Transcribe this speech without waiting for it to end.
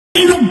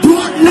Ain't no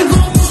blood,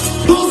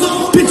 nigga. Those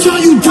are bitch, are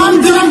you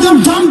dumb, dumb,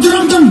 dumb, dumb,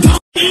 dumb, dumb, dumb.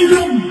 Ain't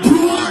no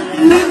blood,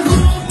 nigga.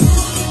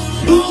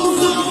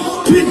 Those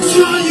are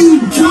bitch, are you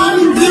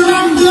dumb,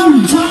 dumb,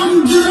 dumb,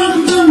 dumb,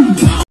 dumb, dumb,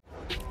 dumb.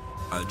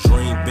 I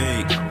dream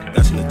big,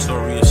 that's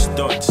notorious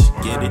thoughts.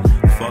 Get it?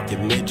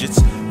 Fucking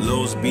midgets.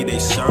 Lows be they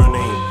surname.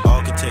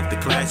 Architect the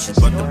classes,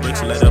 but the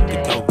bricks let up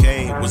the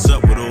cocaine. What's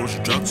up with all those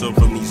drugs up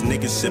from these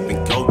niggas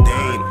sipping codeine?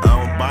 I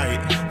don't buy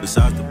it,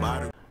 besides the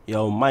bottle.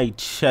 Yo, mic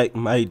check.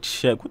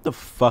 What the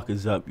fuck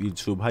is up,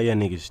 YouTube? How y'all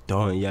niggas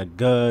doing? Y'all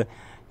good?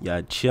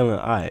 Y'all chilling?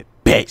 Alright,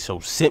 bet.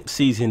 So simp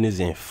season is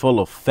in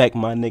full effect,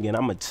 my nigga, and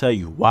I'ma tell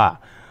you why.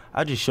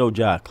 I just showed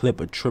y'all a clip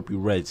of Trippie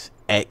Red's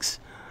ex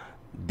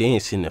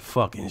dancing the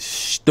fucking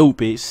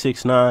stupid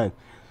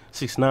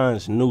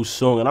 69's new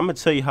song, and I'm gonna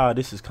tell you how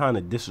this is kind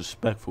of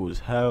disrespectful as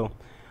hell.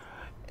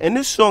 In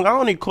this song, I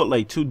only caught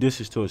like two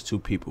disses towards two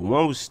people.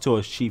 One was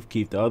towards Chief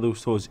Keef, the other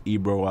was towards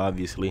Ebro,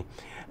 obviously.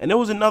 And there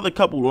was another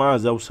couple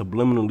lines that was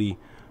subliminally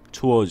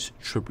towards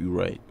Trippie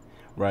Red,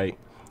 right?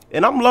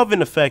 And I'm loving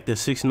the fact that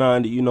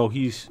 69, you know,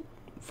 he's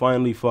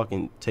finally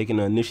fucking taking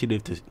the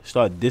initiative to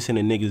start dissing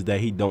the niggas that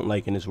he don't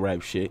like in this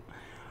rap shit.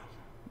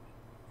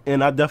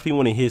 And I definitely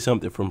want to hear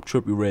something from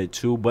Trippie Red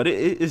too. But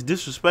it's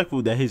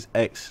disrespectful that his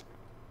ex,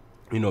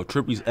 you know,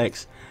 Trippie's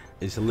ex,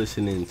 is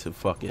listening to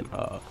fucking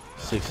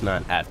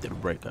 69 after the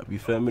breakup. You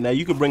feel me? Now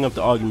you could bring up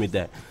the argument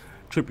that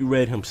Trippie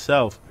Red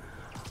himself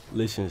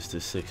listens to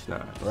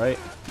 69, right?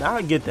 Now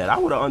I get that. I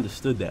would have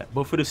understood that.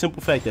 But for the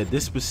simple fact that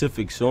this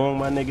specific song,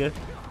 my nigga,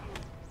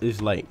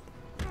 is like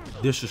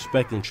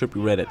disrespecting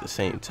Trippie Red at the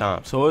same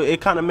time. So it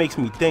kind of makes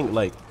me think,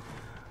 like,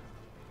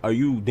 are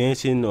you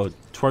dancing or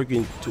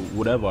twerking to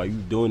whatever? Are you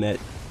doing that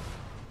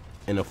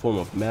in a form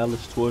of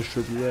malice towards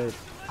Trippie Red?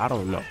 I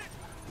don't know.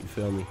 You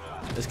feel me?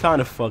 It's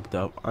kind of fucked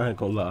up. I ain't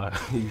gonna lie.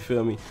 You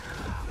feel me?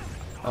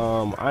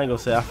 I ain't gonna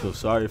say I feel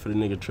sorry for the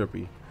nigga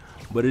Trippie,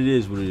 but it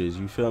is what it is.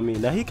 You feel me?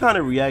 Now he kind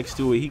of reacts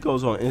to it. He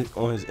goes on his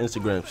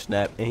Instagram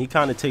snap and he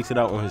kind of takes it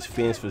out on his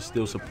fans for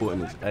still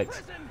supporting his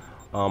ex.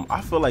 I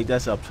feel like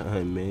that's up to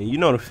him, man. You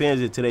know the fans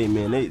of today,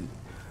 man.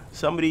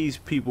 Some of these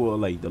people are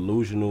like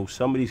delusional.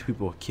 Some of these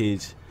people are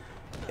kids,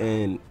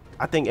 and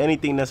I think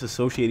anything that's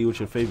associated with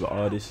your favorite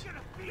artist,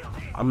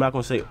 I'm not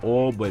gonna say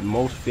all, but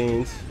most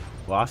fans,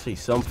 well, I say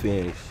some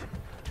fans,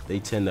 they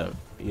tend to,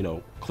 you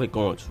know, click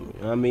on to it.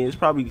 You know what I mean? It's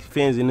probably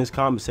fans in this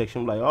comment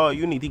section like, oh,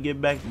 you need to get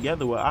back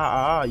together with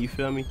you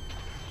feel me?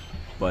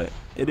 But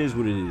it is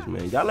what it is,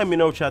 man. Y'all let me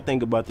know what y'all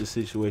think about this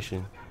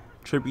situation.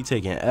 Trippie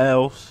taking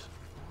L's,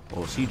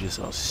 or is he just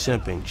a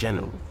simp in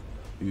general?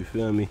 You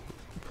feel me?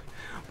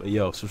 But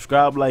yo,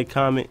 subscribe, like,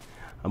 comment.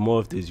 I'm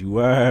off this. You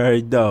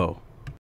heard though.